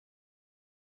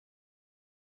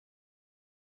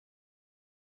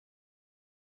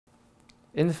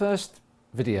In the first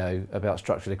video about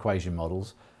structural equation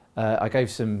models, I gave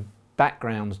some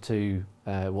background to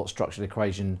what structural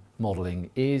equation modeling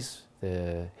is,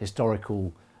 the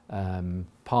historical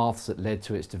paths that led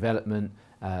to its development,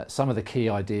 some of the key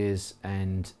ideas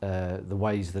and the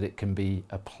ways that it can be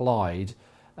applied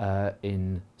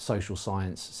in social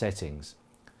science settings.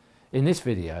 In this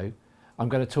video, I'm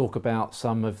going to talk about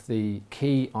some of the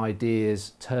key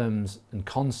ideas, terms and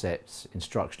concepts in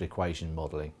structural equation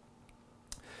modeling.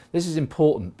 This is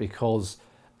important because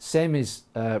SEM is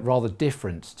rather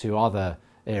different to other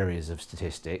areas of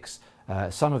statistics.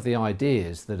 Some of the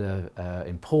ideas that are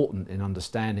important in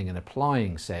understanding and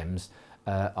applying SEMs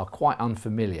are quite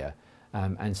unfamiliar,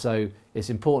 and so it's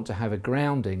important to have a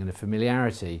grounding and a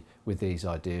familiarity with these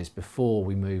ideas before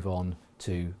we move on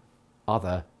to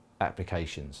other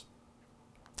applications.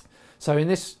 So in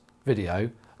this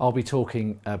video I'll be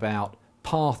talking about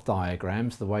path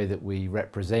diagrams, the way that we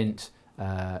represent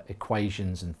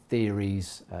equations and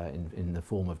theories in the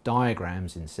form of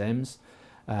diagrams in SEMs.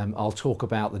 I'll talk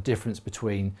about the difference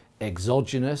between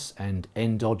exogenous and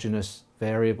endogenous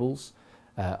variables.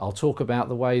 I'll talk about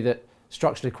the way that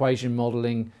structural equation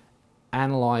modeling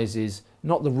analyzes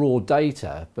not the raw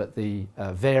data but the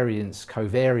variance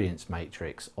covariance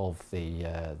matrix of the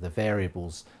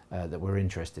variables that we're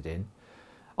interested in.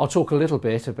 I'll talk a little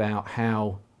bit about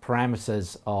how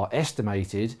parameters are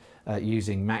estimated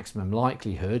using maximum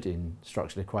likelihood in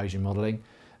structural equation modeling,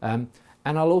 and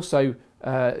I'll also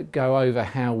go over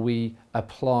how we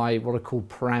apply what are called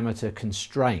parameter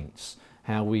constraints,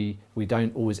 how we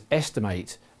don't always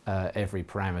estimate every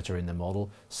parameter in the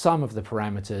model. Some of the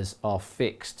parameters are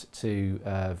fixed to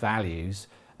values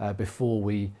before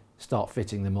we start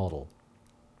fitting the model.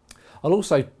 I'll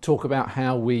also talk about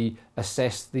how we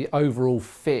assess the overall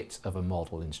fit of a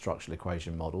model in structural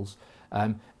equation models,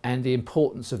 and the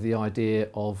importance of the idea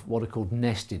of what are called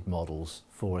nested models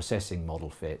for assessing model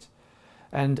fit.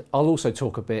 And I'll also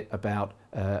talk a bit about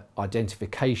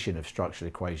identification of structural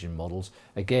equation models.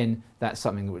 Again, that's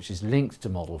something which is linked to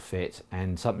model fit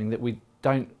and something that we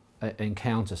don't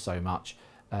encounter so much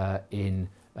in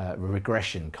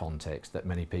regression context that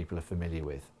many people are familiar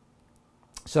with.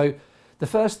 So the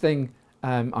first thing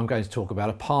I'm going to talk about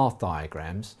are path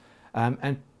diagrams,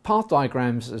 and path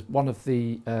diagrams is one of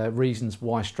the reasons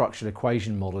why structural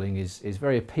equation modeling is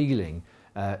very appealing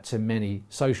to many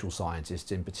social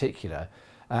scientists in particular.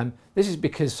 This is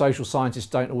because social scientists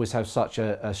don't always have such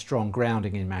a strong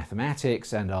grounding in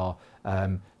mathematics and are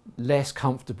less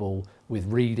comfortable with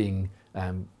reading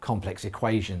complex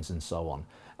equations and so on.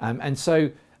 And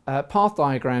so path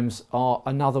diagrams are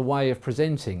another way of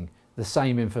presenting the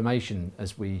same information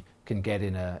as we can get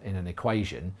in an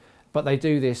equation, but they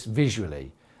do this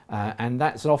visually, and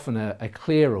that's often a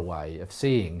clearer way of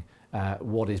seeing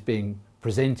what is being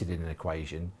presented in an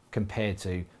equation compared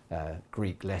to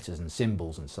Greek letters and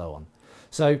symbols and so on.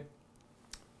 So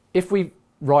if we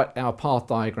write our path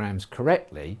diagrams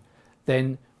correctly,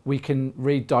 then we can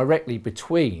read directly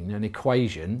between an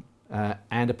equation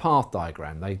and a path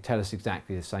diagram. They tell us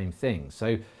exactly the same thing.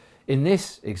 So in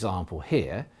this example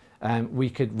here, we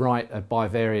could write a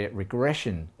bivariate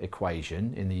regression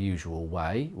equation in the usual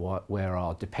way, where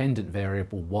our dependent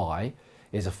variable y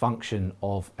is a function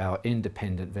of our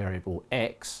independent variable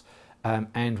x,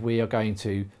 and we are going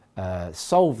to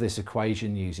solve this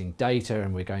equation using data,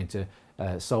 and we're going to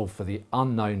solve for the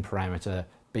unknown parameter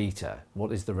beta.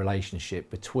 What is the relationship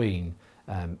between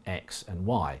x and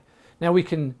y? Now we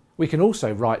can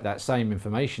also write that same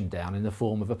information down in the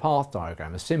form of a path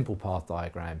diagram, a simple path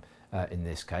diagram in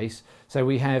this case. So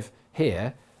we have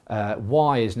here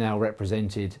y is now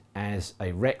represented as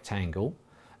a rectangle,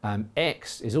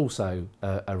 x is also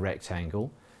a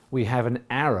rectangle. We have an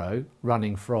arrow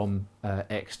running from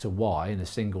x to y in a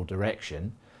single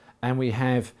direction, and we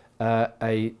have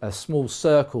a small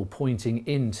circle pointing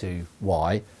into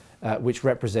y, which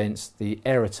represents the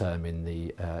error term in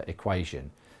the equation.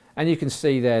 And you can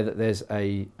see there that there's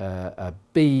a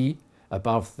b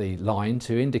above the line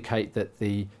to indicate that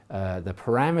the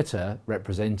parameter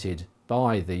represented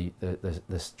by the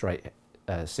straight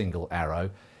single arrow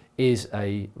is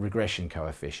a regression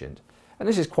coefficient. And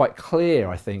this is quite clear,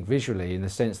 I think, visually, in the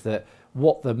sense that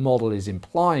what the model is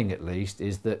implying at least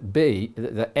is that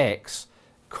that x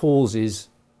causes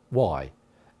y,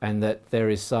 and that there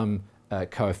is some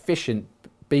coefficient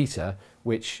beta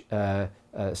which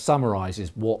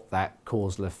summarizes what that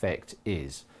causal effect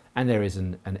is. And there is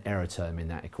an error term in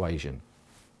that equation.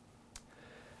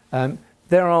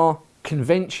 There are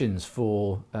conventions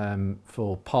for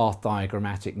path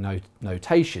diagrammatic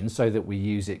notation so that we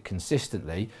use it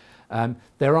consistently.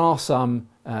 There are some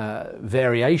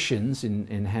variations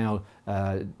in how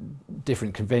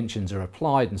different conventions are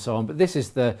applied and so on, but this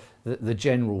is the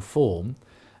general form,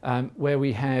 where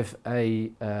we have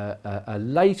a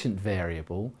latent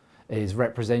variable is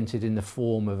represented in the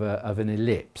form of an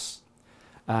ellipse.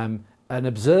 An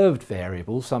observed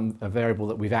variable, a variable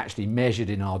that we've actually measured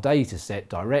in our data set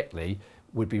directly,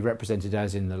 would be represented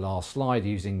as in the last slide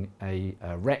using a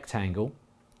rectangle.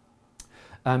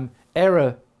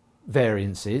 Error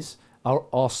variances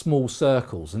are small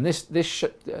circles, and this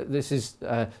is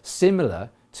similar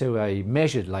to a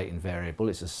measured latent variable.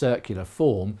 It's a circular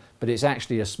form, but it's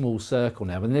actually a small circle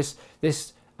now, and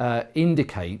this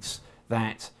indicates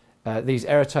that these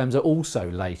error terms are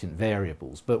also latent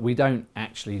variables, but we don't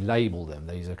actually label them.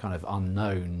 These are kind of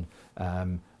unknown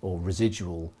or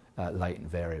residual latent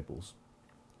variables.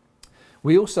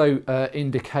 We also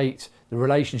indicate the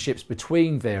relationships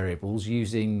between variables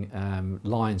using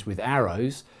lines with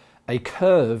arrows. A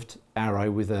curved arrow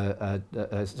with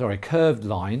curved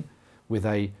line with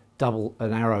an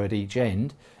arrow at each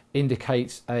end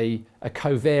indicates a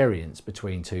covariance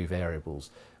between two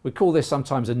variables. We call this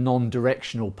sometimes a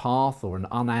non-directional path or an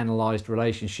unanalyzed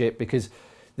relationship, because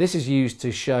this is used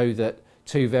to show that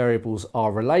two variables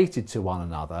are related to one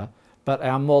another, but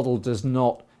our model does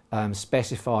not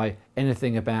specify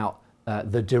anything about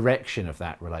the direction of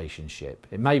that relationship.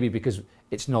 It may be because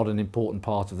it's not an important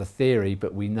part of the theory,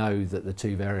 but we know that the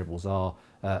two variables are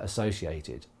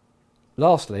associated.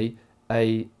 Lastly,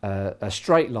 a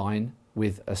straight line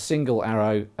with a single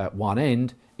arrow at one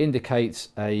end indicates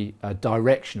a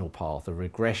directional path, a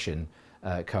regression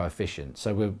coefficient.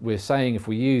 So we're saying if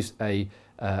we use a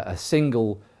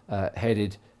single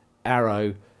headed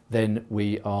arrow, then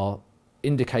we are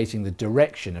indicating the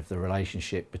direction of the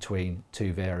relationship between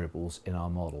two variables in our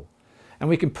model. And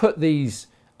we can put these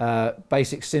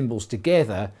basic symbols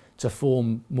together to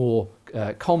form more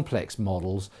complex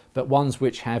models, but ones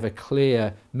which have a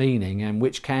clear meaning and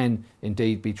which can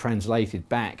indeed be translated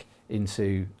back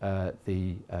into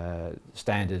the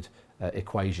standard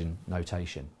equation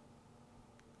notation.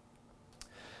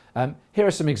 Here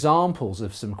are some examples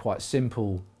of some quite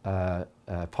simple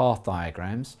path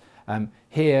diagrams.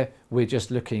 Here we're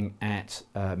just looking at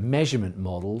measurement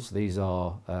models. These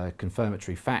are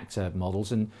confirmatory factor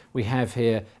models, and we have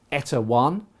here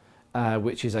eta1,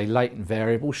 which is a latent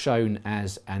variable shown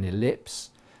as an ellipse.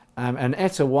 And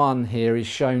eta1 here is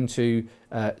shown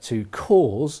to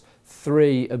cause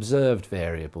three observed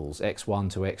variables,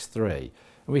 x1 to x3. And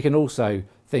we can also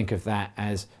think of that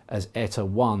as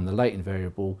eta1, the latent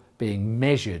variable, being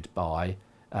measured by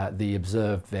the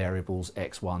observed variables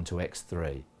x1 to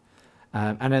x3.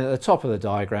 And then at the top of the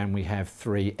diagram we have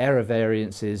three error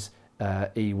variances,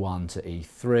 E1 to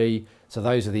E3. So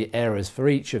those are the errors for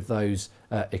each of those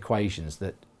equations.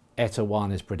 That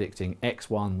eta1 is predicting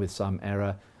x1 with some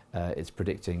error, it's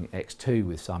predicting x2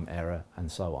 with some error,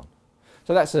 and so on.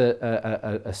 So that's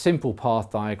a simple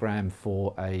path diagram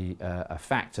for a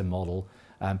factor model,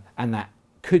 and that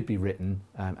could be written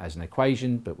as an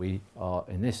equation, but we are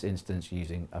in this instance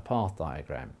using a path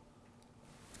diagram.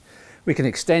 We can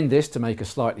extend this to make a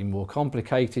slightly more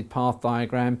complicated path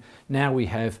diagram. Now we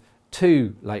have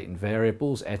two latent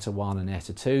variables, eta1 and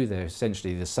eta2. They're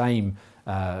essentially the same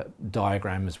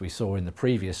diagram as we saw in the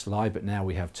previous slide, but now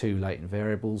we have two latent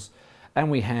variables,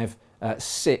 and we have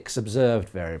six observed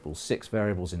variables, six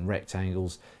variables in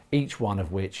rectangles, each one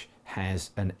of which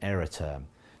has an error term.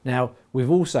 Now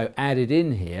we've also added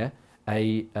in here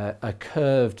a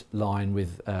curved line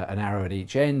with an arrow at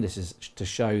each end. This is to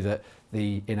show that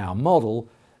in our model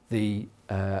the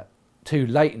two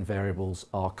latent variables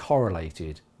are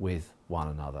correlated with one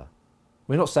another.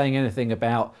 We're not saying anything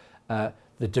about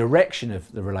the direction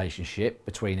of the relationship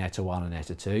between eta1 and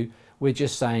eta2. We're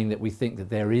just saying that we think that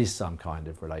there is some kind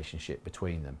of relationship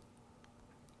between them.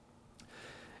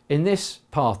 In this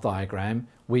path diagram,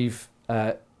 we've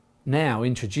now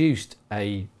introduced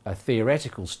a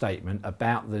theoretical statement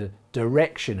about the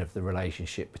direction of the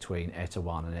relationship between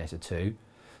eta1 and eta2.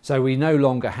 So we no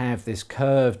longer have this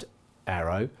curved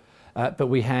arrow, but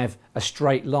we have a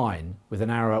straight line with an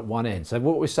arrow at one end. So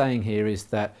what we're saying here is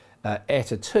that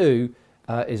eta2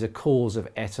 is a cause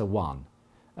of eta1.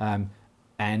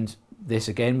 And this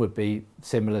again would be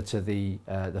similar to the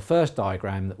first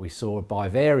diagram that we saw, a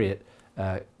bivariate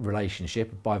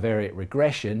relationship, a bivariate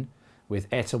regression, with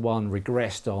eta1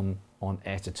 regressed on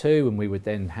eta2, and we would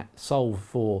then solve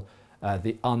for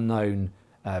the unknown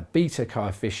beta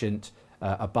coefficient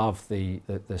above the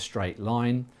straight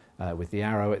line with the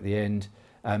arrow at the end.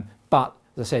 But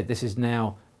as I said, this is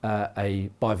now a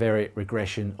bivariate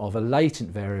regression of a latent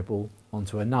variable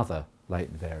onto another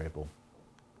latent variable.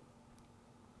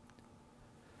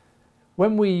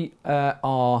 When we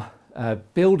are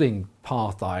building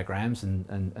path diagrams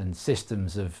and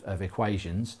systems of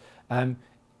equations,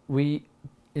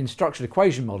 in structural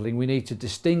equation modeling, we need to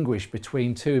distinguish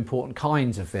between two important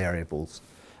kinds of variables,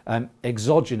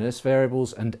 exogenous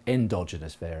variables and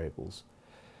endogenous variables.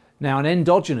 Now, an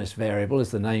endogenous variable,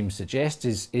 as the name suggests,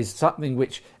 is something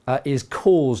which is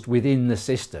caused within the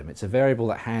system. It's a variable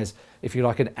that has, if you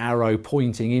like, an arrow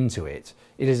pointing into it.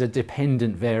 It is a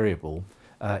dependent variable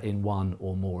in one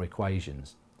or more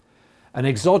equations. An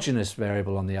exogenous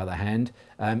variable, on the other hand,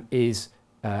 is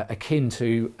akin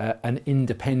to an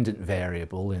independent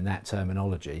variable in that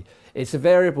terminology. It's a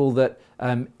variable that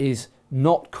is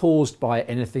not caused by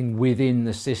anything within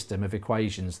the system of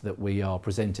equations that we are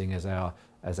presenting as our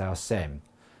SEM.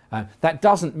 That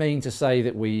doesn't mean to say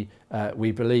that we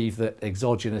believe that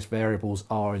exogenous variables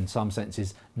are in some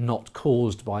senses not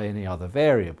caused by any other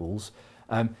variables.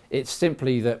 It's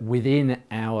simply that within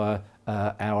our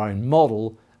own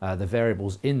model, the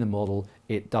variables in the model,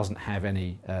 it doesn't have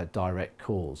any direct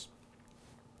cause.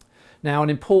 Now, an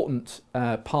important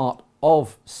part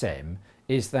of SEM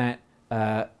is that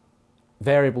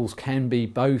variables can be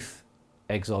both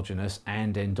exogenous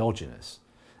and endogenous.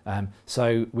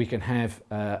 So we can have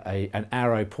an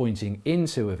arrow pointing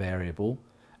into a variable,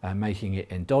 making it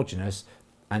endogenous,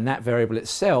 and that variable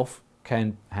itself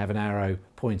can have an arrow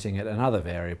pointing at another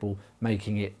variable,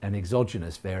 making it an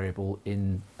exogenous variable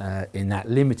in that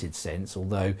limited sense,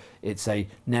 although it's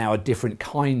now a different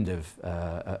kind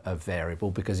of variable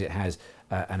because it has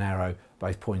an arrow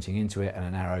both pointing into it and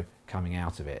an arrow coming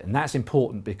out of it. And that's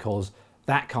important because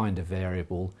that kind of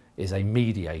variable is a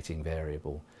mediating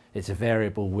variable. It's a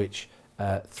variable which,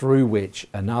 through which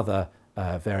another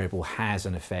variable has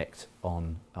an effect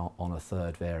on a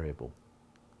third variable.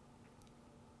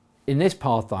 In this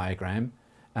path diagram,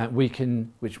 which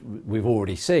we've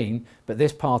already seen, but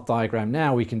this path diagram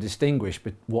now we can distinguish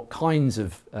what kinds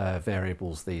of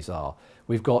variables these are.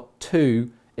 We've got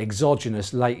two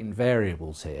exogenous latent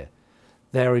variables here.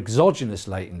 They're exogenous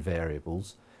latent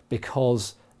variables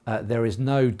because there is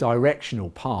no directional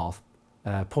path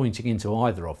pointing into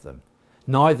either of them.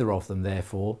 Neither of them,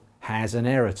 therefore, has an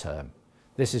error term.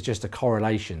 This is just a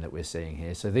correlation that we're seeing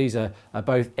here. So these are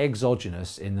both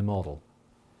exogenous in the model.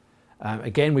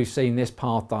 Again, we've seen this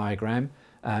path diagram.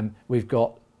 We've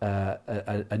got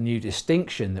a new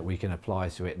distinction that we can apply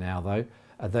to it now, though,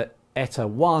 that eta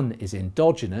 1 is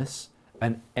endogenous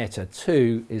and eta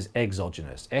 2 is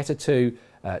exogenous. Eta 2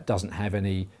 doesn't have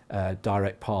any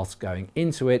direct paths going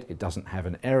into it. It doesn't have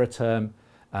an error term,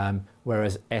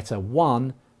 whereas eta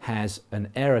 1 has an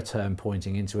error term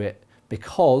pointing into it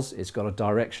because it's got a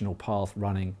directional path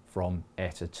running from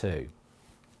eta 2.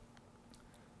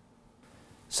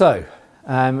 So,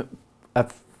 a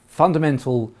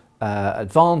fundamental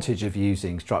advantage of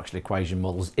using structural equation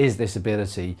models is this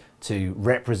ability to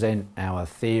represent our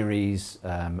theories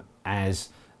as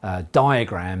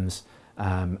diagrams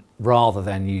rather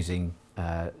than using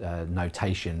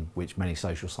notation which many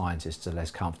social scientists are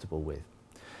less comfortable with.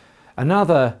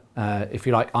 Another, if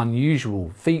you like,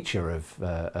 unusual feature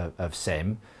of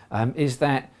SEM is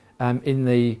that in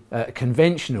the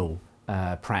conventional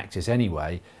practice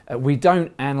anyway, we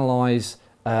don't analyse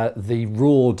the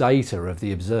raw data of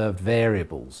the observed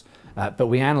variables, but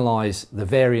we analyse the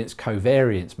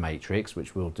variance-covariance matrix,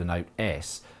 which we'll denote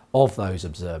S, of those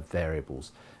observed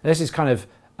variables. And this is kind of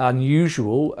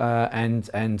unusual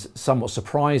and somewhat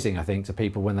surprising, I think, to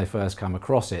people when they first come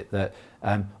across it, that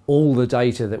all the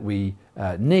data that we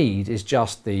need is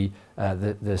just the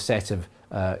set of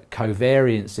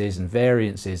covariances and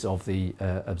variances of the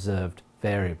observed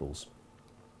variables.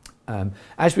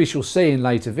 As we shall see in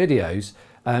later videos,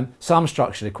 some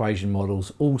structural equation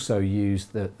models also use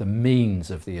the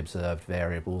means of the observed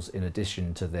variables in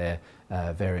addition to their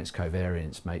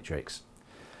variance-covariance matrix.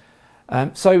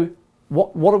 So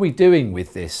what are we doing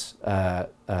with this,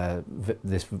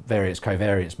 this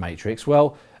variance-covariance matrix?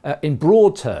 Well, in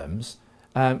broad terms,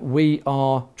 we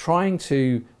are trying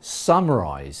to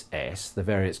summarise S, the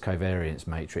variance-covariance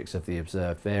matrix of the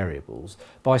observed variables,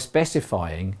 by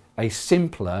specifying a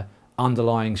simpler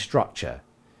underlying structure.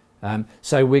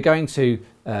 So we're going to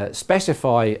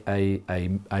specify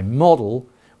a model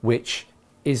which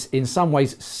is in some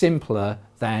ways simpler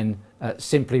than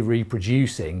simply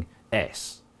reproducing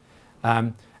S.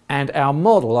 And our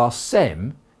model, our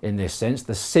SEM, in this sense,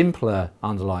 the simpler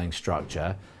underlying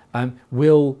structure,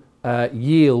 will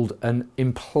yield an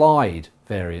implied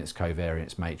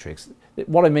variance-covariance matrix.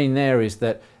 What I mean there is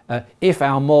that if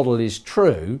our model is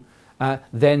true,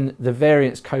 then the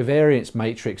variance-covariance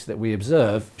matrix that we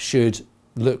observe should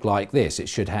look like this. It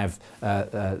should have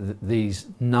these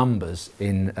numbers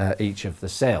in each of the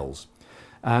cells.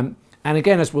 And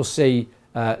again, as we'll see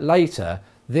later,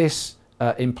 this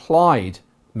implied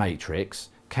matrix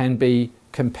can be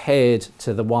compared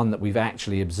to the one that we've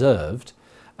actually observed.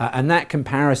 And that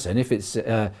comparison, if it's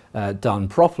done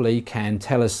properly, can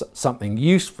tell us something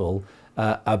useful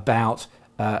about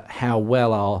how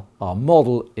well our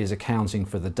model is accounting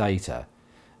for the data.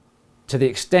 To the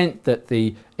extent that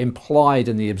the implied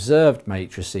and the observed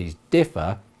matrices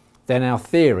differ, then our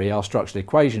theory, our structural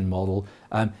equation model,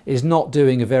 is not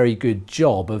doing a very good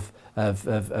job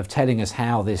of telling us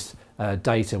how this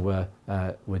data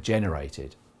were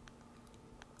generated.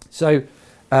 So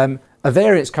a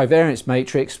variance-covariance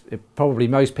matrix, probably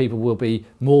most people will be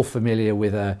more familiar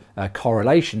with a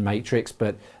correlation matrix,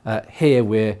 but here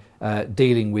we're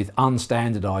dealing with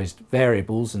unstandardized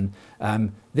variables, and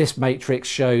this matrix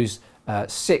shows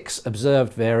 6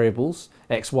 observed variables,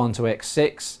 x1 to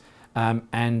x6,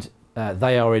 and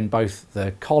they are in both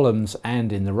the columns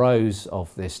and in the rows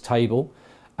of this table.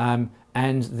 And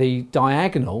the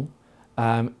diagonal,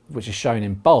 which is shown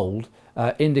in bold,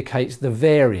 indicates the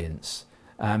variance.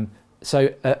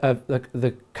 So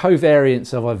the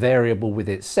covariance of a variable with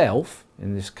itself,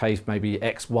 in this case maybe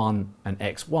x1 and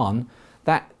x1,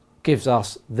 that gives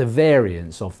us the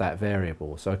variance of that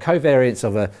variable. So a covariance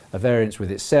of a variance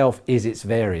with itself is its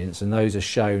variance, and those are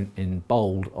shown in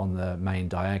bold on the main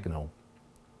diagonal.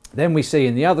 Then we see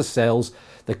in the other cells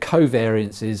the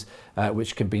covariances,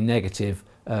 which can be negative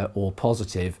or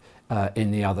positive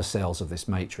in the other cells of this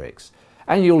matrix.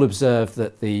 And you'll observe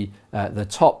that the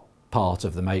top part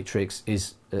of the matrix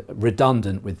is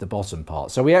redundant with the bottom part.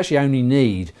 So we actually only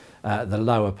need the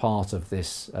lower part of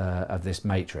this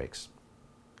matrix.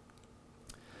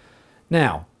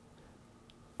 Now,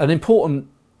 an important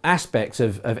aspect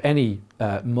of any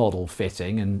model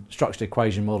fitting, and structural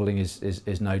equation modeling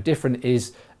is no different,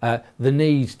 is the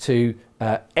need to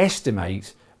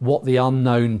estimate what the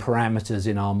unknown parameters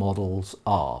in our models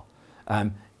are.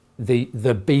 The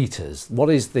betas. What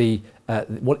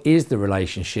is the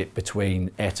relationship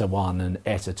between eta 1 and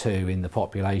eta 2 in the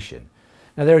population?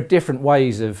 Now there are different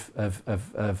ways of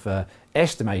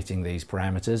estimating these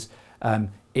parameters.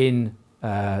 In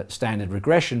standard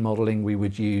regression modeling, we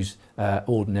would use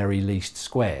ordinary least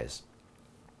squares.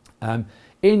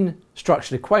 In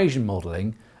structural equation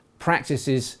modeling, practice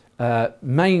is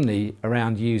mainly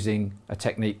around using a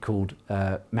technique called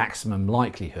maximum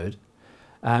likelihood.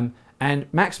 And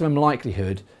maximum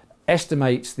likelihood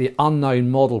estimates the unknown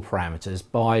model parameters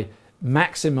by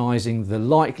maximizing the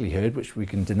likelihood, which we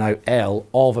can denote L,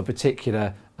 of a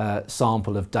particular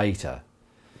sample of data.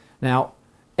 Now,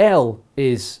 L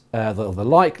is, the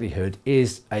likelihood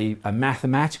is a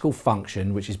mathematical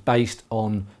function which is based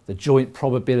on the joint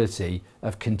probability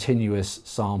of continuous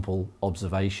sample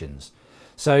observations.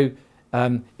 So,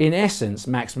 in essence,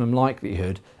 maximum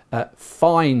likelihood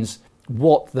finds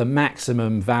what the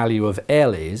maximum value of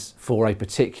L is for a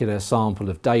particular sample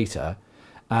of data,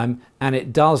 and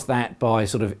it does that by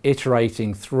sort of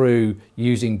iterating through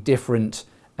using different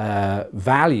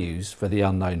values for the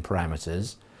unknown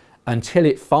parameters until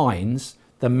it finds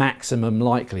the maximum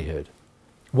likelihood.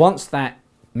 Once that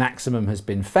maximum has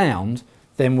been found,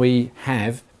 then we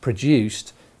have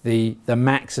produced the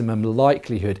maximum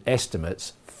likelihood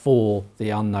estimates for the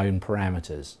unknown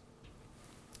parameters.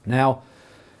 Now,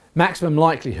 maximum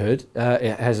likelihood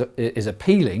is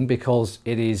appealing because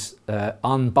it is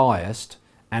unbiased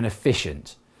and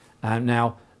efficient.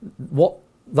 Now, what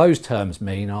those terms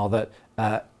mean are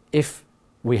that if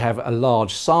we have a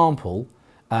large sample,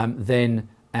 then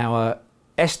our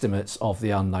estimates of the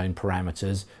unknown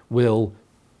parameters will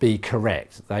be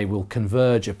correct. They will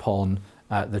converge upon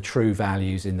the true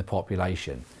values in the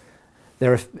population.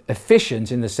 They're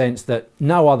efficient in the sense that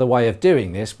no other way of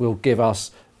doing this will give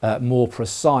us more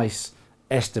precise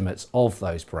estimates of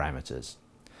those parameters.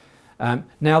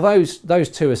 Now those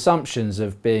two assumptions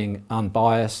of being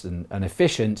unbiased and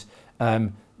efficient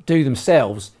do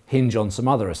themselves hinge on some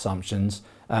other assumptions.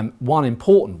 One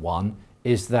important one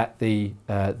is that the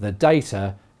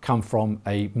data come from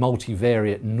a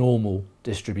multivariate normal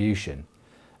distribution.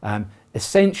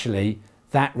 Essentially,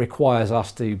 that requires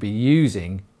us to be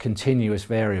using continuous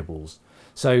variables.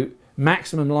 So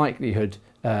maximum likelihood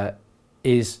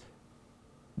is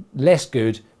less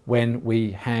good when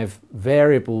we have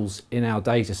variables in our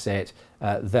data set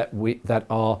that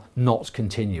are not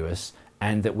continuous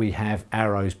and that we have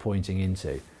arrows pointing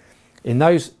into. In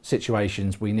those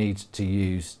situations, we need to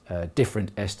use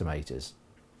different estimators.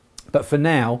 But for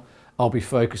now, I'll be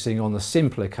focusing on the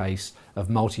simpler case of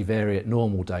multivariate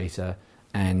normal data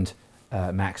and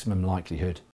maximum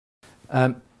likelihood.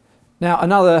 Now,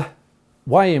 another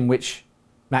way in which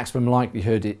maximum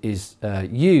likelihood is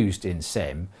used in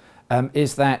SEM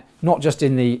is that not just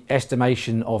in the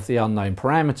estimation of the unknown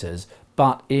parameters,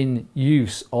 but in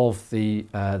use of the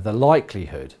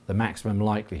likelihood, the maximum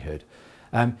likelihood.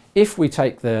 If we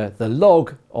take the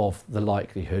log of the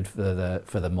likelihood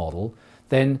for the model,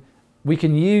 then we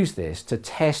can use this to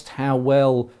test how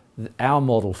well our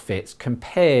model fits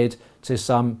compared to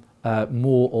some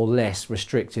more or less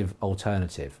restrictive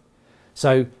alternative.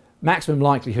 So maximum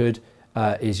likelihood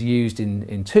is used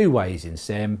in two ways in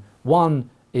SEM.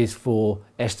 One is for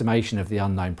estimation of the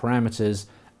unknown parameters,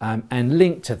 and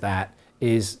linked to that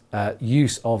is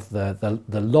use of the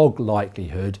log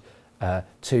likelihood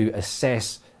to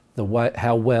assess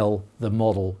how well the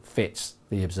model fits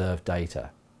the observed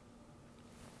data.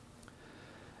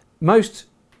 Most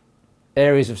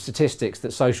areas of statistics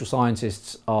that social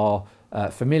scientists are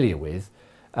familiar with,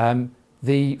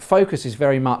 the focus is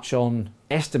very much on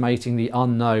estimating the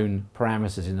unknown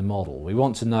parameters in the model. We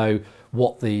want to know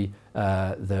what the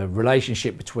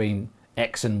relationship between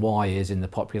X and Y is in the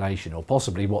population, or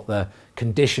possibly what the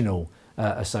conditional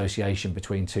association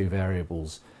between two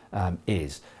variables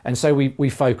is. And so we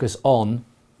focus on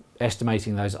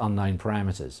estimating those unknown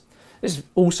parameters. This is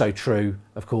also true,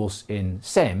 of course, in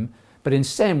SEM, but in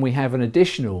SEM we have an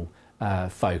additional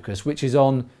focus, which is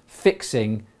on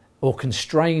fixing or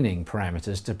constraining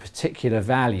parameters to particular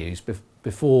values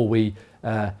before we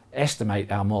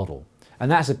estimate our model.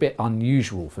 And that's a bit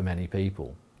unusual for many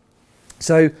people.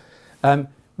 So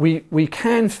we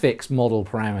can fix model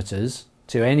parameters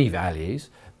to any values,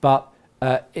 but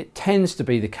it tends to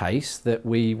be the case that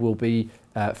we will be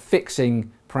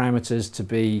fixing parameters to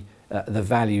be the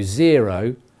value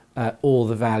 0 or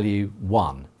the value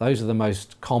 1. Those are the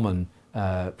most common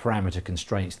parameter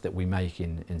constraints that we make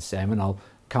in SEM, and I'll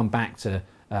come back to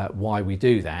why we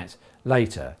do that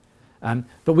later.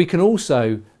 But we can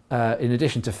also, in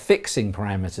addition to fixing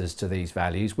parameters to these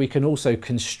values, we can also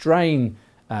constrain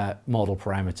model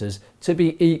parameters to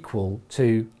be equal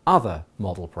to other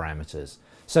model parameters.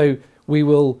 So we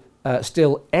will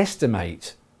still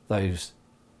estimate those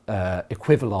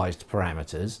equivalized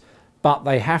parameters, but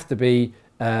they have to be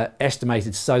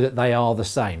estimated so that they are the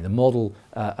same. The model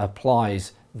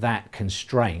applies that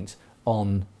constraint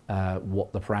on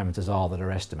what the parameters are that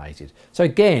are estimated. So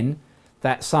again,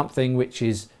 that's something which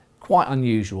is quite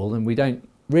unusual, and we don't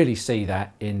really see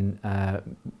that in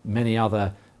many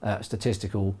other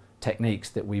statistical techniques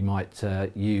that we might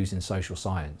use in social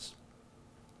science.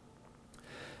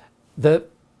 The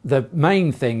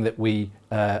main thing that we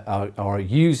are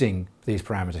using these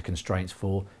parameter constraints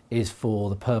for is for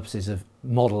the purposes of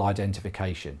model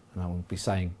identification, and I will be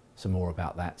saying some more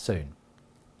about that soon.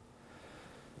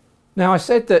 Now, I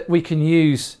said that we can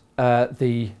use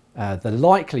the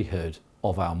likelihood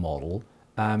of our model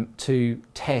to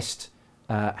test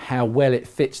how well it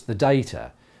fits the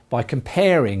data by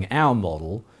comparing our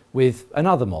model with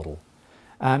another model.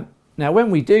 Now,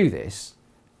 when we do this,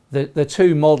 the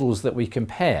two models that we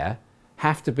compare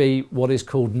have to be what is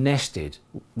called nested,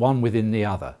 one within the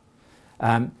other.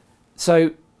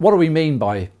 So what do we mean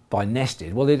by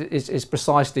nested? Well, it's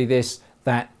precisely this,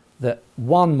 that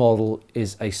one model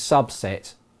is a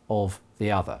subset of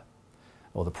the other,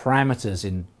 or the parameters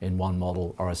in one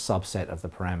model are a subset of the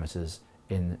parameters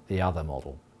in the other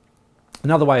model.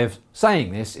 Another way of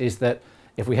saying this is that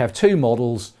if we have two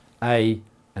models, A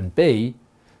and B,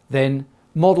 then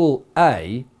model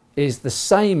A is the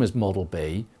same as model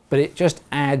B, but it just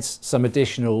adds some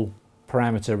additional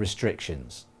parameter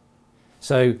restrictions.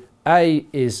 So A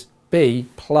is B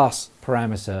plus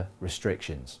parameter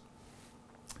restrictions.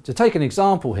 To take an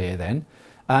example here then,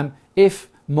 if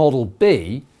model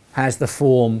B has the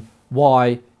form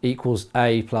y equals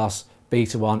A plus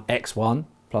beta 1 x1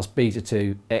 plus beta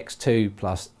 2 x2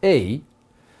 plus e,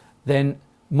 then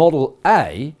model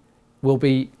A will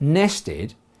be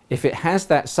nested if it has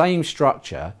that same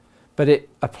structure, but it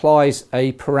applies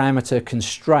a parameter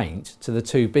constraint to the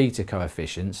two beta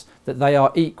coefficients that they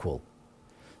are equal.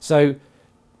 So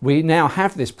we now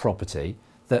have this property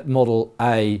that model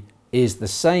A is the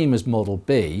same as model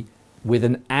B with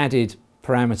an added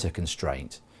parameter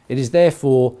constraint. It is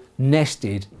therefore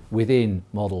nested within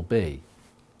model B.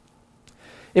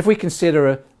 If we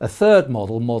consider a third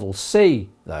model, model C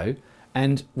though,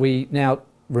 and we now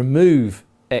remove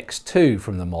x2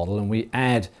 from the model and we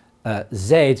add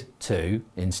z2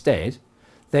 instead,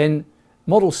 then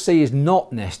model C is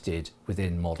not nested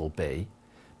within model B,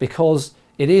 because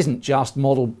it isn't just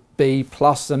model B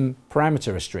plus some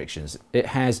parameter restrictions. It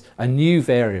has a new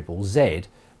variable Z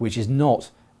which is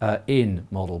not in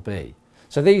model B.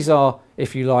 So these are,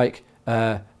 if you like,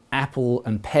 apple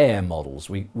and pear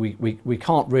models. We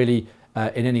can't really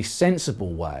in any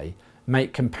sensible way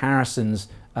make comparisons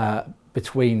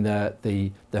between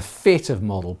the fit of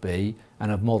model B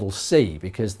and of model C,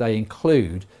 because they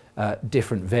include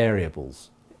different variables.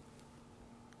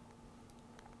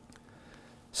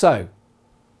 So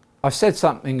I've said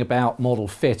something about model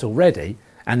fit already,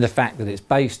 and the fact that it's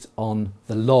based on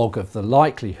the log of the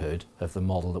likelihood of the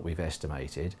model that we've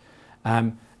estimated,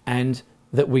 and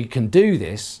that we can do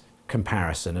this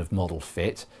comparison of model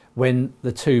fit when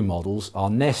the two models are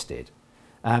nested.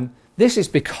 This is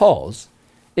because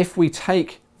if we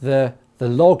take the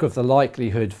log of the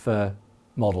likelihood for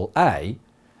model A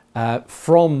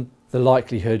from the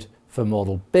likelihood for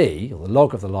model B, or the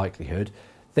log of the likelihood,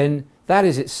 then that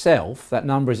is itself, that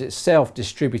number is itself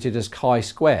distributed as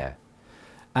chi-square.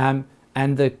 And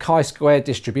the chi-square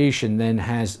distribution then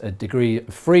has a degree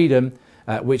of freedom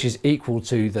which is equal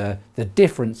to the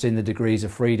difference in the degrees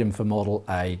of freedom for model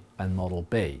A and model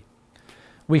B.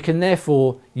 We can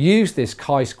therefore use this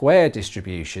chi-square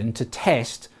distribution to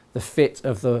test the fit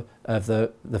of the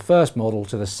first model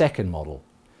to the second model.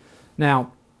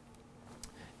 Now,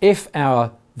 if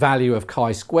our value of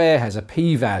chi-square has a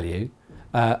p-value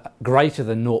greater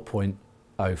than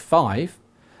 0.05,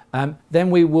 then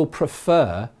we will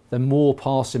prefer the more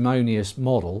parsimonious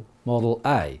model, model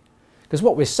A. Because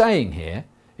what we're saying here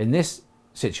in this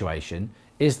situation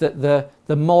is that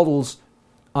the models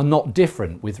are not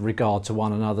different with regard to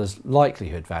one another's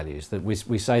likelihood values. That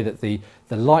we say that the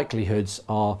likelihoods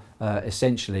are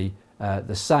essentially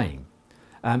the same.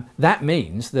 That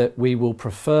means that we will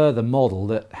prefer the model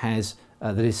that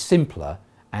is simpler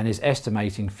and is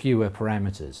estimating fewer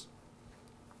parameters.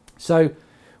 So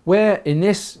where in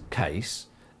this case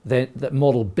that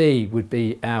model B would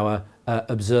be our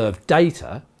observed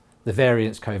data, the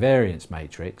variance-covariance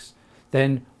matrix,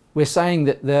 then we're saying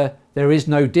that there is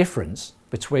no difference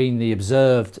between the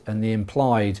observed and the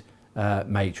implied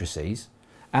matrices,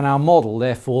 and our model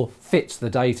therefore fits the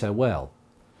data well.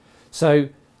 So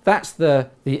that's the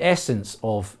essence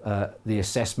of the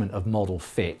assessment of model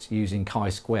fit using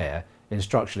chi-square in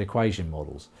structural equation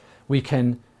models. We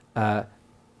can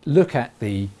look at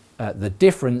the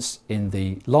difference in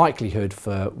the likelihood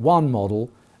for one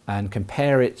model and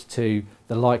compare it to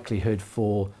the likelihood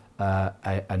for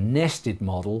a nested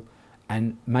model,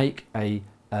 and make a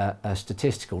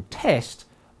statistical test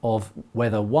of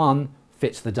whether one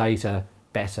fits the data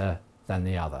better than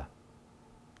the other.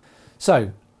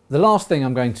 So the last thing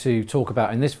I'm going to talk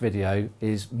about in this video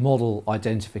is model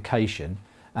identification.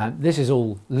 This is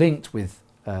all linked with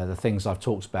the things I've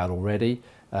talked about already,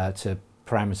 to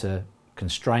parameter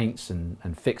constraints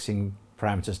and fixing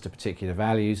parameters to particular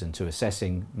values, and to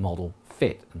assessing model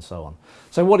fit and so on.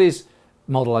 So what is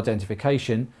model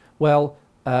identification? Well,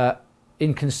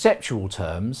 in conceptual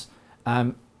terms,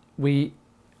 we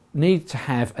need to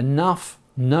have enough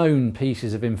known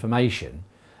pieces of information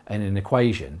in an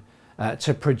equation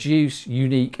to produce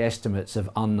unique estimates of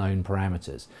unknown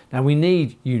parameters. Now we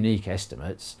need unique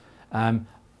estimates,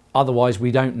 otherwise we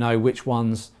don't know which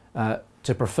ones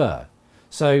to prefer.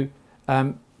 So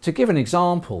to give an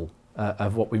example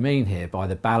of what we mean here by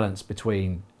the balance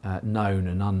between known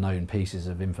and unknown pieces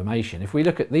of information, if we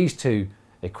look at these two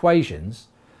equations,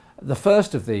 the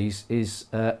first of these is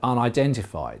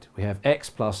unidentified. We have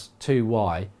x plus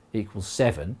 2y equals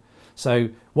 7. So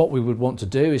what we would want to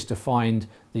do is to find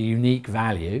the unique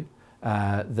value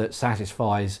that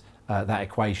satisfies that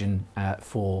equation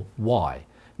for y.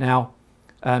 Now,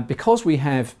 because we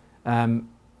have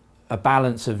a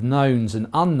balance of knowns and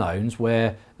unknowns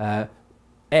where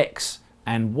x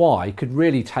and y could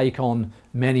really take on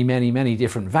many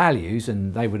different values,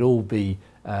 and they would all be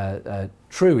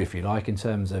true, if you like, in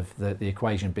terms of the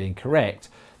equation being correct,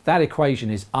 that equation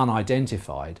is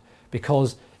unidentified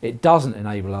because it doesn't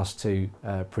enable us to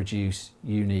produce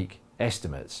unique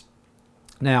estimates.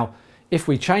 Now, if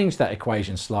we change that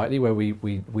equation slightly, where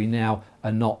we now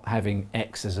are not having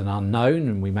x as an unknown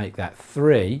and we make that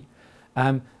 3,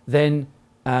 then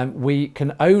we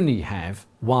can only have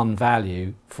one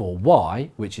value for y,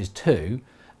 which is 2,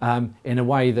 in a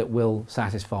way that will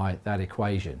satisfy that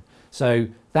equation. So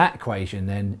that equation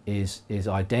then is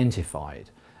identified.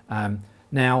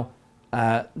 Now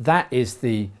that is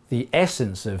the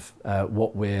essence of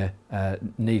what we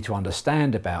need to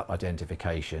understand about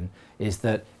identification, is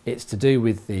that it's to do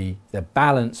with the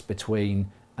balance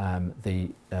between the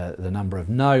number of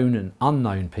known and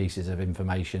unknown pieces of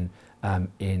information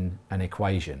in an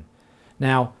equation.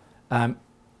 Now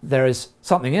there is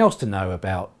something else to know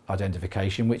about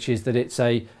identification, which is that it's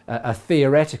a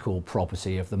theoretical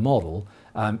property of the model.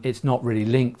 It's not really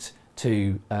linked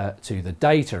to the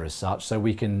data as such, so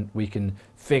we can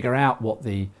figure out what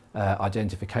the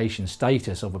identification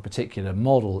status of a particular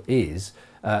model is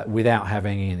without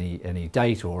having any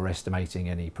data or estimating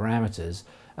any parameters.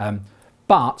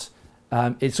 But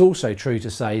it's also true to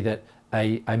say that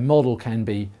a model can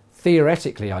be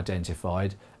theoretically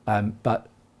identified, but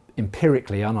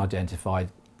empirically unidentified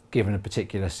given a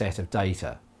particular set of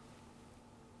data.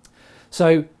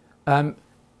 So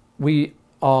we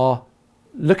are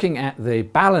looking at the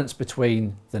balance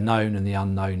between the known and the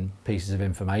unknown pieces of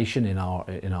information in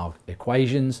our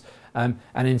equations, and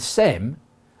in SEM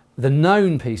the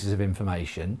known pieces of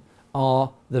information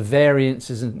are the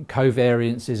variances and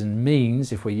covariances and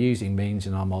means, if we're using means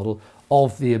in our model,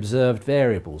 of the observed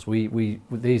variables.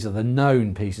 These are the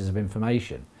known pieces of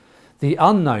information. The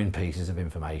unknown pieces of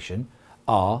information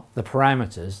are the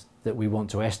parameters that we want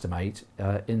to estimate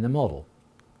in the model.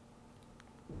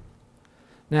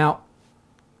 Now,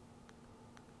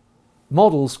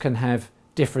 models can have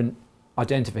different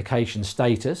identification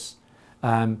status.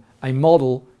 A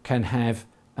model can have,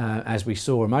 as we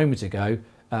saw a moment ago,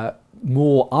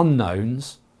 more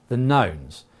unknowns than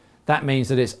knowns. That means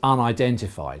that it's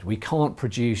unidentified. We can't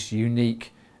produce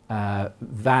unique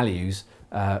values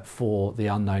for the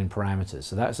unknown parameters.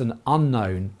 So that's an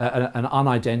unknown, an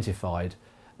unidentified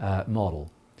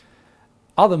model.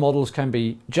 Other models can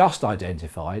be just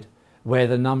identified, where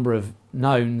the number of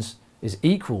knowns is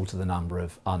equal to the number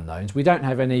of unknowns. We don't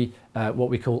have any what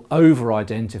we call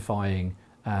over-identifying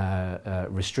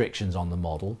restrictions on the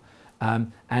model,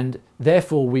 and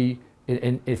therefore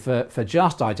for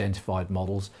just identified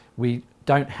models we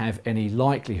don't have any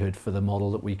likelihood for the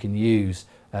model that we can use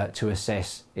to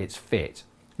assess its fit.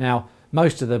 Now,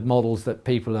 most of the models that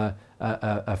people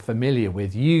are familiar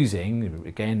with using,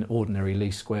 again, ordinary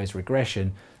least squares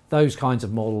regression, those kinds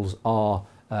of models are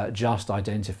just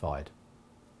identified.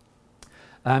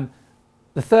 The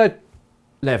third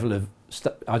level of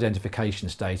identification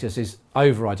status is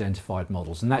over-identified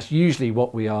models, and that's usually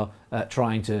what we are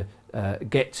trying to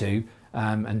get to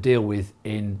and deal with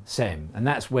in SEM, and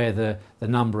that's where the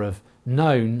number of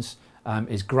knowns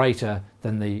is greater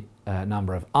than the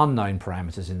number of unknown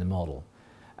parameters in the model,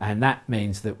 and that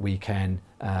means that we can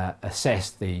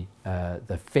assess the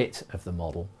fit of the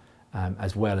model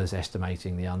as well as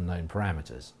estimating the unknown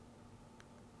parameters.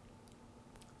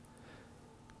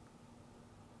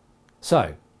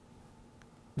 So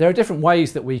there are different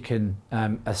ways that we can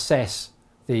assess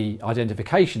the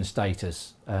identification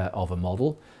status of a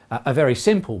model. A very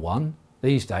simple one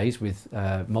these days with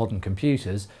modern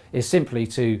computers is simply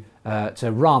to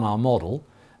run our model,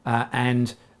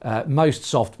 and most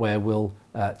software will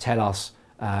tell us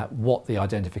what the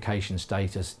identification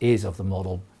status is of the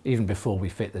model even before we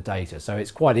fit the data. So it's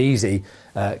quite easy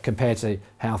compared to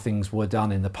how things were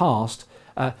done in the past.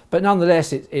 But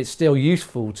nonetheless, it's still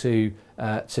useful to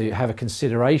have a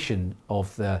consideration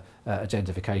of the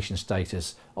identification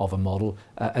status of a model,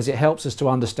 as it helps us to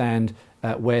understand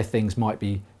where things might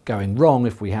be going wrong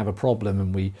if we have a problem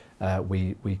and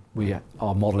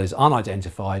our model is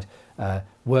unidentified.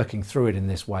 Working through it in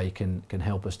this way can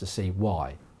help us to see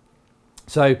why.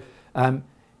 So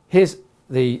here's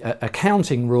the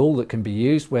accounting rule that can be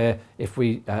used, where if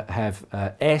we have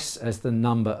S as the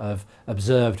number of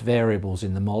observed variables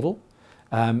in the model,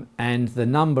 and the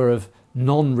number of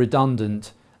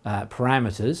non-redundant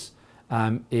parameters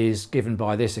is given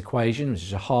by this equation, which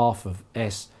is a half of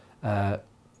S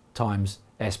times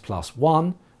S plus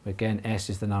 1. Again, S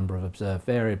is the number of observed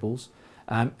variables,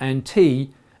 and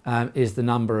T is the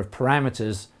number of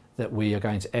parameters that we are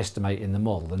going to estimate in the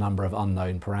model, the number of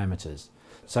unknown parameters.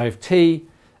 So if T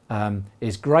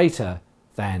is greater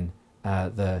than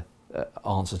the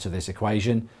answer to this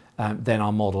equation, then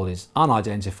our model is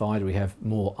unidentified. We have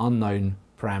more unknown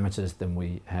parameters than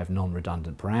we have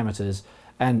non-redundant parameters,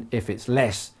 and if it's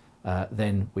less,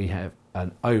 then we have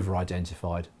an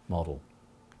over-identified model.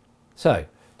 So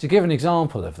to give an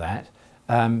example of that,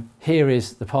 here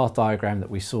is the path diagram that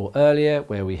we saw earlier,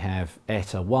 where we have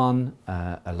eta 1,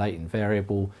 a latent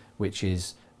variable, which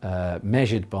is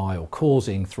measured by or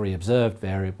causing 3 observed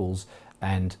variables,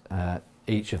 and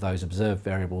each of those observed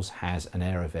variables has an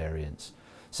error variance.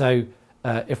 So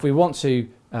if we want to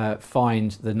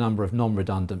find the number of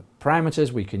non-redundant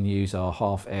parameters, we can use our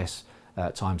half S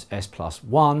times S plus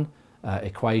 1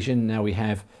 equation. Now we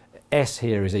have S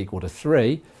here is equal to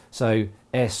 3, so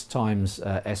S times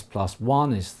S plus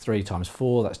 1 is 3 times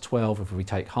 4, that's 12. If we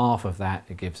take half of that,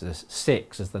 it gives us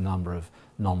 6 as the number of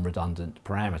non-redundant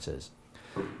parameters.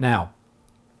 Now,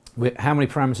 How many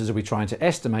parameters are we trying to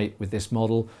estimate with this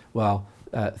model? Well,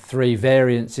 3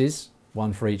 variances,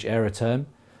 1 for each error term.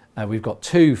 We've got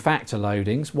 2 factor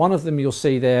loadings. One of them you'll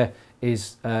see there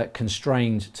is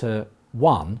constrained to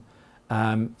 1.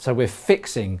 So we're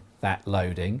fixing that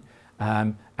loading,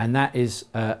 and that is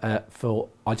for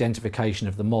identification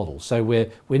of the model. So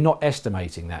we're not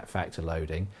estimating that factor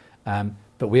loading,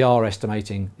 but we are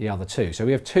estimating the other 2. So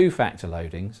we have 2 factor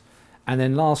loadings. And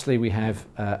then lastly, we have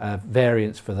a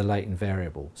variance for the latent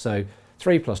variable. So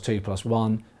 3 plus 2 plus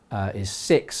 1 is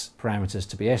 6 parameters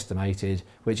to be estimated,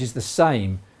 which is the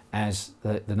same as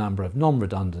the number of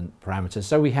non-redundant parameters.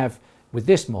 So we have, with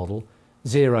this model,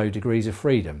 0 degrees of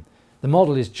freedom. The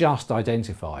model is just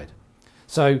identified.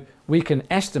 So we can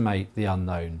estimate the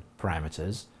unknown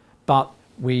parameters, but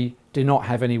we do not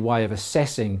have any way of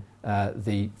assessing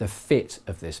the fit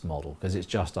of this model because it's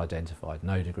just identified,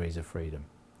 no degrees of freedom.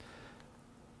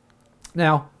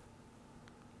 Now,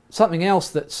 something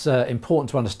else that's important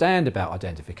to understand about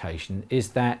identification is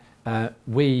that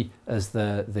we, as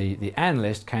the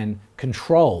analyst, can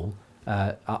control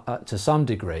to some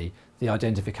degree the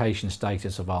identification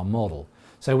status of our model.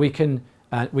 So we can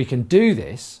do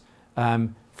this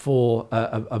for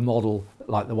a model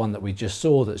like the one that we just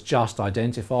saw that's just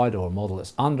identified, or a model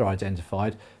that's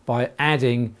under-identified, by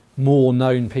adding more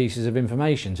known pieces of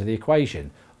information to the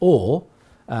equation, or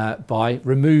by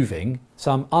removing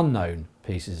some unknown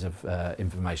pieces of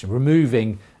information,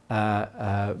 removing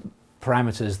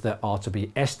parameters that are to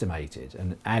be estimated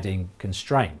and adding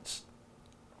constraints.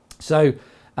 So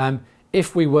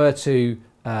if we were to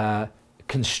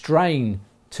constrain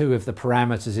 2 of the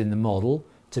parameters in the model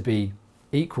to be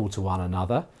equal to one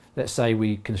another, let's say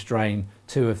we constrain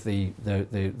 2 of the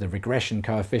regression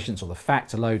coefficients or the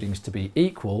factor loadings to be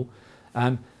equal,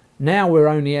 now we're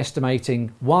only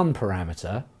estimating 1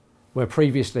 parameter where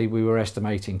previously we were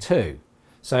estimating 2.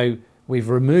 So we've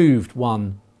removed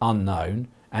 1 unknown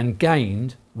and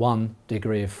gained 1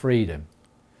 degree of freedom.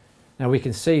 Now we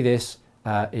can see this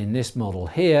in this model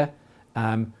here,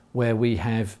 where we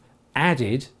have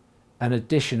added an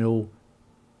additional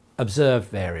observed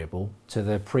variable to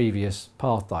the previous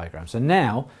path diagram. So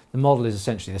now the model is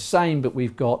essentially the same, but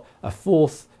we've got a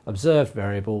 4th observed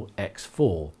variable,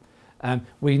 x4.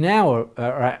 We now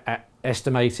are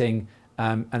estimating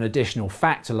an additional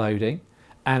factor loading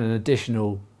and an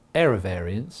additional error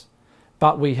variance,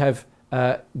 but we have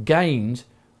gained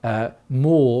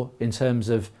more in terms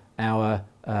of our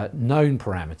known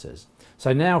parameters.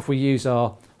 So now if we use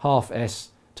our half s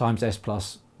times s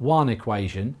plus 1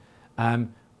 equation,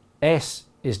 s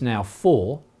is now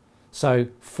 4, so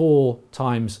 4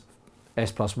 times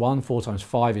s plus 1, 4 times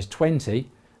 5 is 20.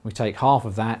 We take half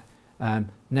of that.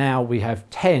 Now we have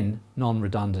 10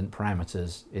 non-redundant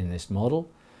parameters in this model,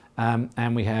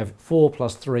 and we have 4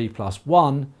 plus 3 plus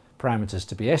 1 parameters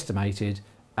to be estimated,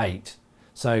 8.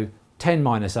 So 10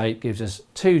 minus 8 gives us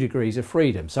 2 degrees of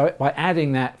freedom. So by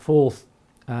adding that 4th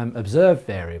observed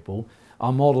variable,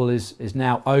 our model is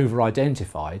now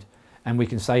over-identified, and we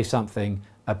can say something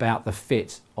about the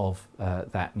fit of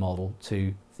that model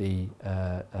to the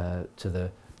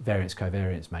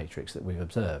variance-covariance matrix that we've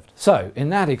observed. So in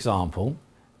that example,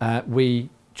 we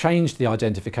changed the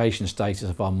identification status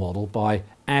of our model by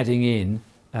adding in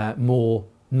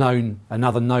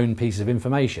another known piece of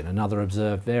information, another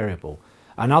observed variable.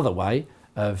 Another way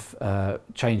of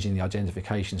changing the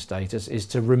identification status is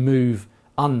to remove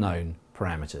unknown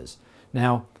parameters.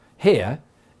 Now here,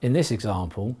 in this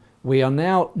example, we are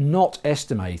now not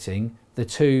estimating the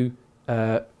 2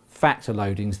 factor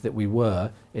loadings that we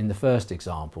were in the first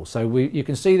example. So you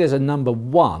can see there's a number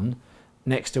 1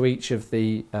 next to each of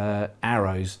the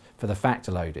arrows for the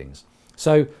factor loadings.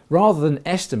 So rather than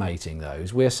estimating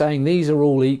those, we're saying these are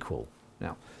all equal.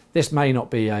 Now, this may not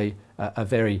be a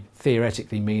very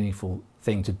theoretically meaningful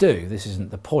thing to do. This isn't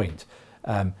the point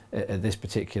at this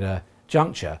particular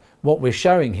juncture. What we're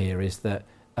showing here is that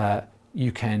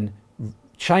you can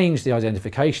change the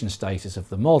identification status of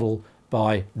the model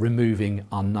by removing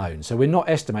unknowns. So we're not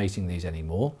estimating these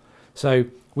anymore. So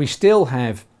we still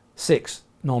have 6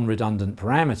 non-redundant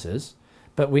parameters,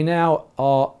 but we now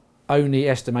are only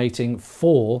estimating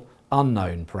 4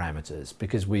 unknown parameters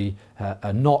because we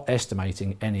are not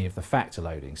estimating any of the factor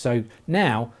loading. So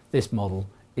now this model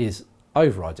is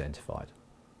over-identified.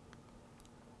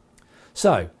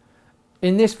 So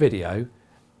in this video,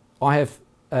 I have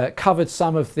covered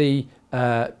some of the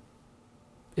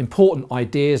important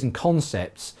ideas and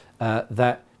concepts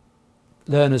that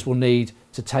learners will need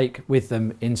to take with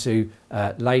them into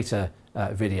later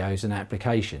videos and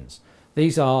applications.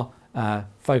 These are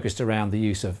focused around the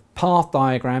use of path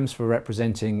diagrams for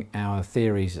representing our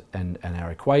theories and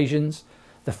our equations,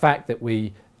 the fact that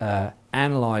we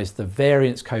analyse the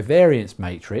variance-covariance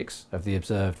matrix of the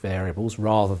observed variables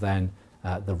rather than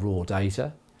the raw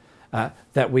data,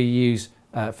 that we use,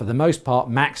 for the most part,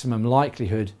 maximum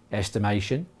likelihood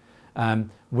estimation,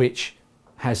 which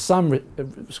has some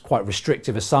quite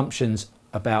restrictive assumptions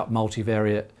about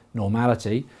multivariate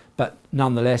normality, but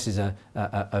nonetheless is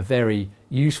a very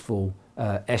useful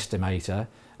estimator.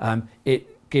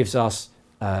 It gives us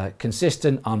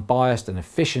consistent, unbiased and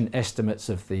efficient estimates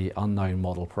of the unknown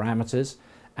model parameters,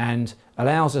 and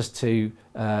allows us to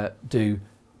do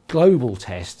global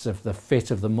tests of the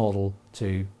fit of the model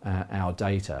to our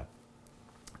data.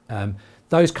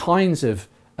 Those kinds of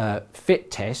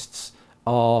fit tests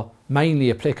are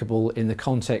mainly applicable in the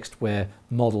context where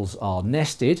models are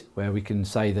nested, where we can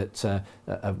say that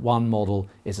one model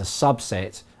is a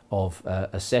subset of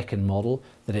a second model,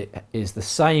 that it is the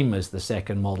same as the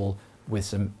second model with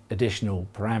some additional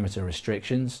parameter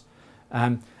restrictions.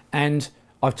 And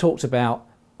I've talked about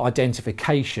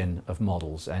identification of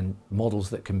models, and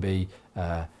models that can be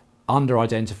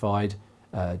under-identified,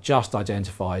 just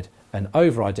identified and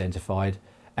over-identified,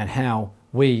 and how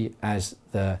we as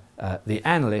the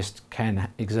analyst can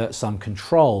exert some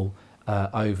control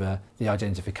over the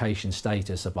identification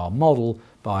status of our model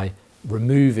by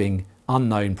removing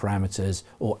unknown parameters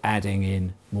or adding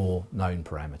in more known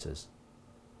parameters.